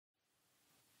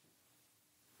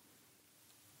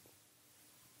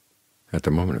At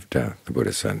the moment of death, the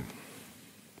Buddha said,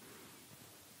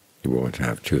 you want to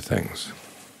have two things.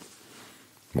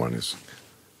 One is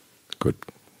good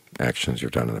actions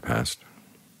you've done in the past,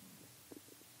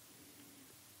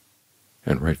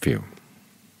 and right view.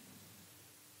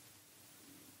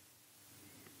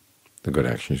 The good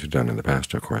actions you've done in the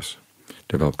past, of course,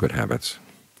 develop good habits,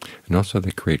 and also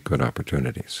they create good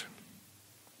opportunities.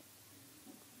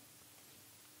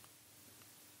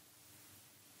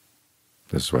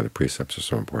 This is why the precepts are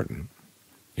so important.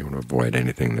 You want to avoid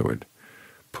anything that would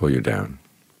pull you down.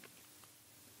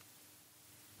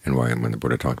 And why, when the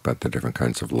Buddha talked about the different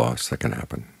kinds of loss that can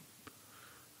happen,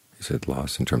 he said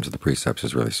loss in terms of the precepts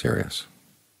is really serious.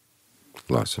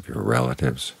 Loss of your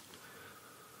relatives,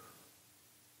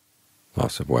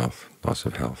 loss of wealth, loss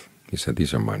of health. He said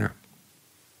these are minor.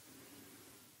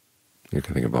 You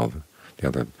can think of all the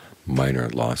other minor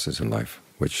losses in life,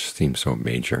 which seem so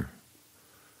major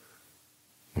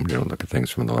when we don't look at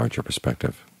things from the larger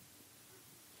perspective.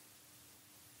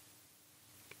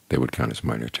 They would count as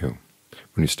minor too.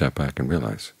 When you step back and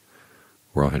realize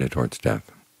we're all headed towards death,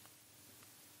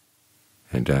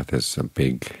 and death is a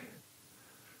big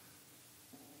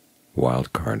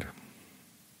wild card.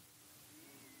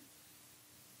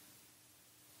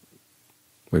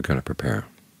 We've got to prepare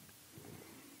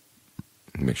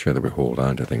and make sure that we hold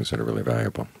on to things that are really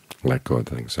valuable, let go of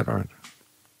the things that aren't.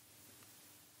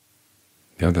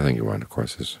 The other thing you want, of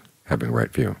course, is having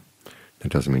right view.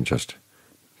 That doesn't mean just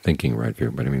thinking right view,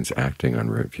 but it means acting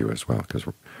on right view as well, because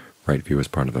right view is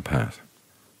part of the path.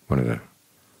 One of the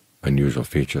unusual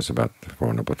features about the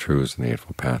Four Noble Truths and the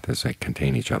Eightfold Path is they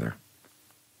contain each other.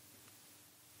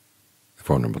 The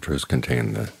Four Noble Truths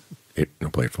contain the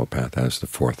Noble Eightfold Path as the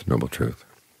Fourth Noble Truth,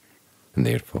 and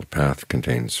the Eightfold Path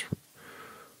contains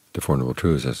the Four Noble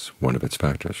Truths as one of its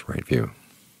factors, right view.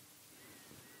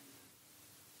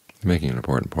 Making an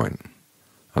important point.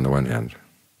 On the one hand,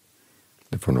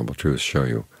 the Four Noble Truths show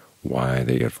you why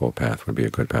the Eightfold Path would be a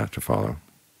good path to follow.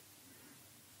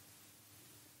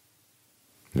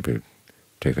 If you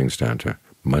take things down to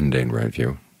mundane right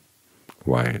view,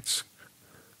 why it's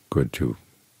good to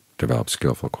develop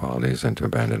skillful qualities and to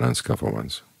abandon unskillful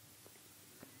ones.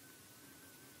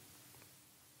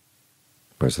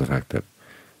 Whereas the fact that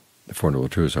the Four Noble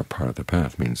Truths are part of the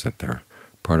path means that they're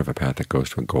part of a path that goes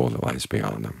to a goal that lies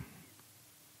beyond them.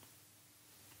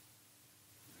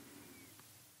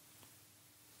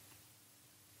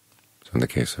 So in the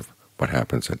case of what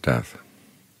happens at death,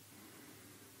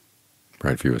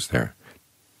 right view is there,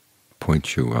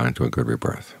 points you on to a good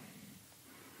rebirth,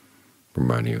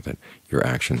 reminding you that your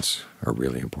actions are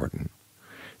really important.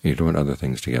 You don't want other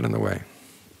things to get in the way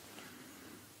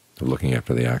of looking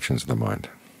after the actions of the mind.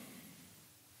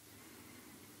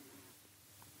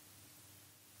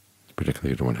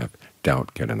 Particularly, you don't want to have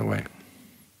doubt get in the way.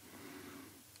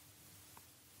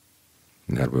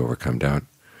 And how do we overcome doubt?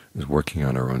 Is working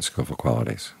on our own skillful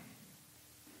qualities,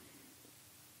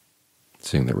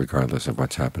 seeing that regardless of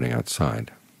what's happening outside,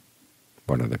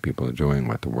 what other people are doing,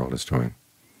 what the world is doing,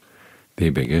 the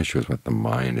big issue is what the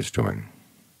mind is doing.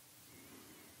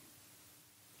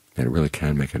 And it really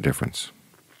can make a difference.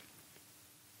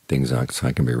 Things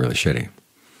outside can be really shitty,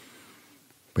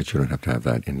 but you don't have to have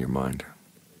that in your mind.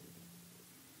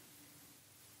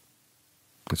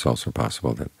 It's also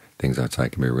possible that things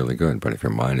outside can be really good, but if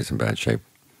your mind is in bad shape,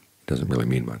 it doesn't really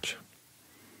mean much.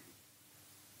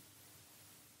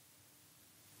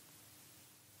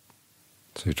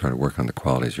 So you try to work on the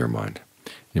qualities of your mind.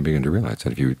 You begin to realize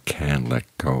that if you can let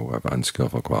go of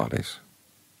unskillful qualities,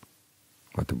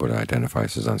 what the Buddha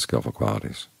identifies as unskillful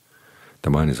qualities, the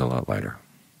mind is a lot lighter.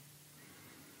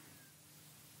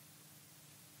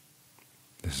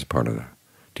 This is part of the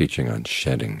teaching on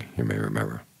shedding, you may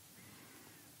remember.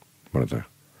 One of the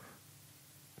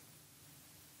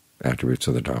attributes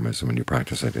of the Dhamma is when you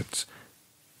practice it, it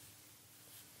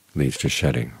leads to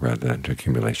shedding rather than to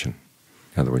accumulation.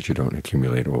 In other words, you don't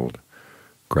accumulate old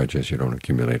grudges, you don't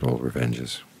accumulate old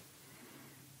revenges,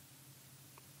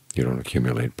 you don't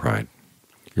accumulate pride.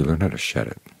 You learn how to shed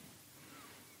it,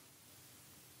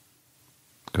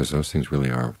 because those things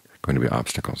really are going to be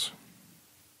obstacles.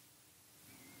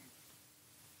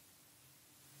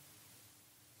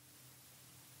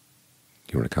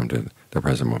 You want to come to the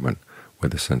present moment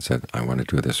with the sense that I want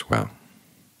to do this well,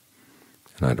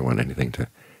 and I don't want anything to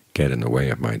get in the way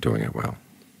of my doing it well.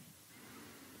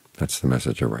 That's the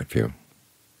message of right view.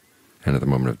 And at the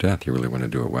moment of death, you really want to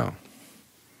do it well.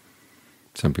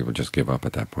 Some people just give up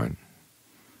at that point.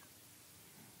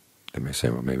 They may say,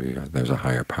 well, maybe there's a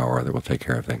higher power that will take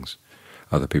care of things.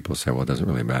 Other people say, well, it doesn't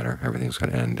really matter. Everything's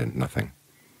going to end in nothing.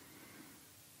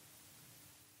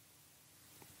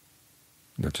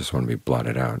 not just want to be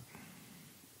blotted out.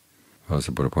 Well, as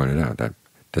the Buddha pointed out, that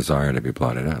desire to be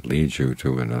blotted out leads you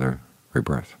to another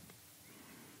rebirth,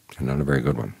 and not a very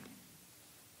good one.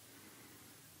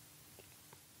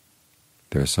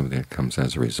 There is something that comes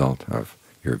as a result of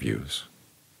your views.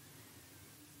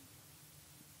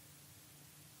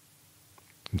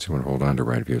 And so you want to hold on to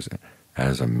right views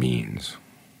as a means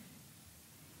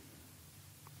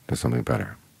to something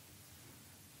better.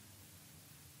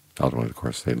 Ultimately, of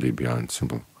course, they lead beyond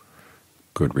simple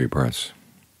good rebirths.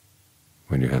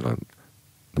 When you handle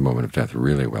the moment of death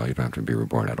really well, you don't have to be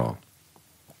reborn at all.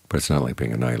 But it's not like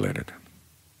being annihilated.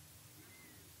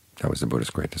 That was the Buddha's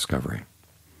great discovery.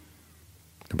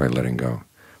 And by letting go,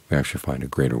 we actually find a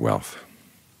greater wealth.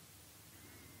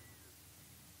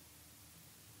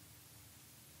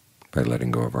 By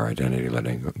letting go of our identity,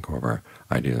 letting go of our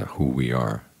idea of who we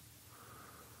are,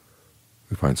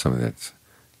 we find something that's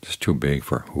just too big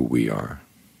for who we are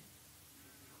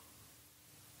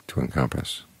to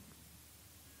encompass.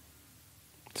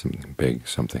 Something big,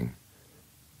 something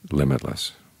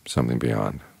limitless, something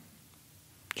beyond.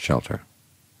 Shelter.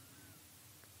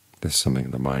 This is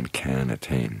something the mind can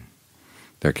attain.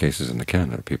 There are cases in the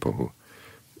canon of people who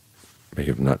may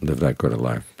have not lived that good a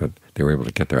life, but they were able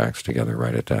to get their acts together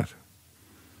right at death.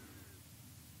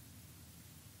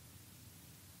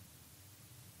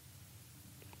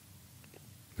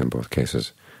 In both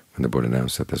cases, when the Buddha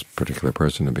announced that this particular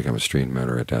person had become a stream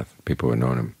martyr at death, people who had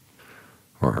known him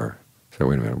or her said,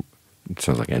 wait a minute, it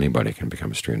sounds like anybody can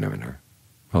become a stream martyr.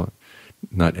 Well,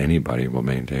 not anybody will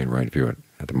maintain right view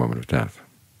at the moment of death.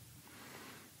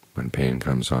 When pain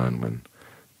comes on, when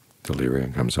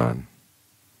delirium comes on,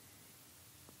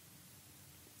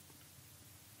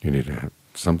 you need to have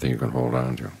something you can hold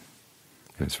on to.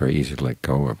 And it's very easy to let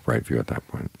go of right view at that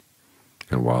point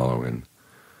and wallow in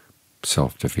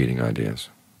self-defeating ideas,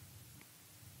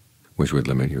 which would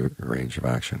limit your range of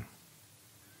action.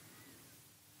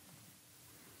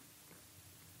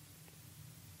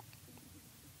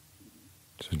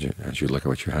 So as you look at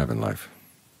what you have in life,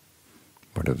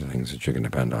 what are the things that you can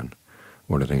depend on?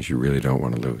 What are the things you really don't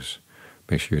want to lose?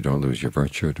 Make sure you don't lose your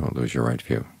virtue, don't lose your right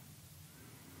view.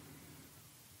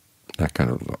 That kind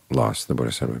of loss, the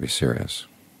Buddha said, would be serious.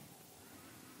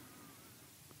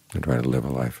 And try to live a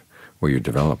life where you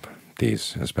develop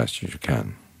these as best as you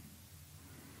can.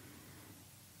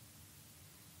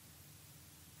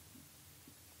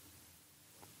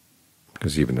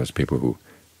 Because even those people who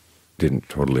didn't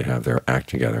totally have their act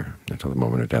together until the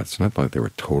moment of death, it's not like they were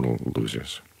total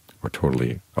losers or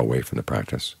totally away from the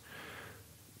practice.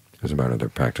 It was a matter of their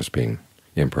practice being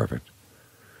imperfect.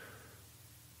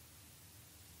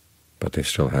 But they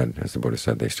still had, as the Buddha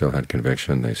said, they still had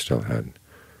conviction, they still had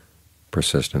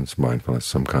persistence, mindfulness,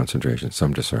 some concentration,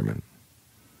 some discernment.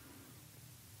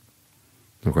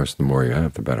 Of course, the more you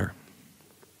have, the better.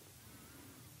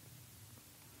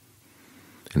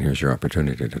 And here's your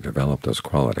opportunity to develop those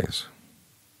qualities.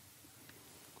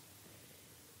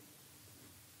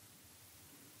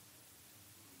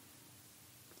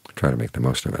 Try to make the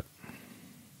most of it.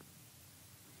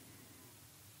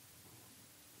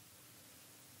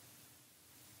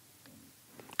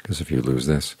 Because if you lose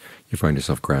this, you find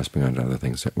yourself grasping onto other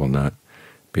things that will not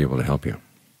be able to help you.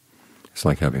 It's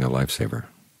like having a lifesaver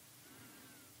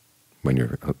when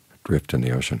you're adrift in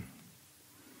the ocean,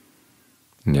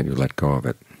 and yet you let go of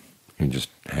it. You just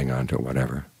hang on to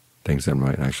whatever, things that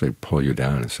might actually pull you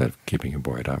down instead of keeping you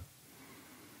buoyed up.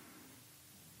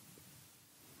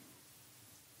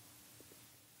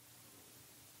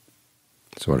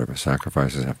 So whatever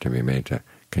sacrifices have to be made to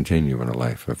continue in a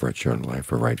life of virtue and a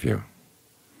life of right view,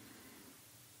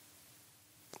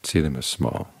 see them as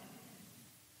small.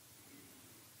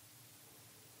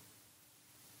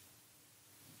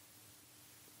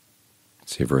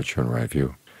 See virtue and right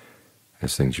view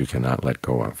as things you cannot let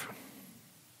go of,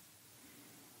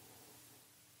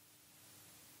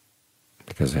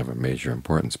 because they have a major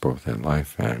importance both in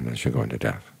life and as you go into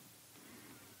death.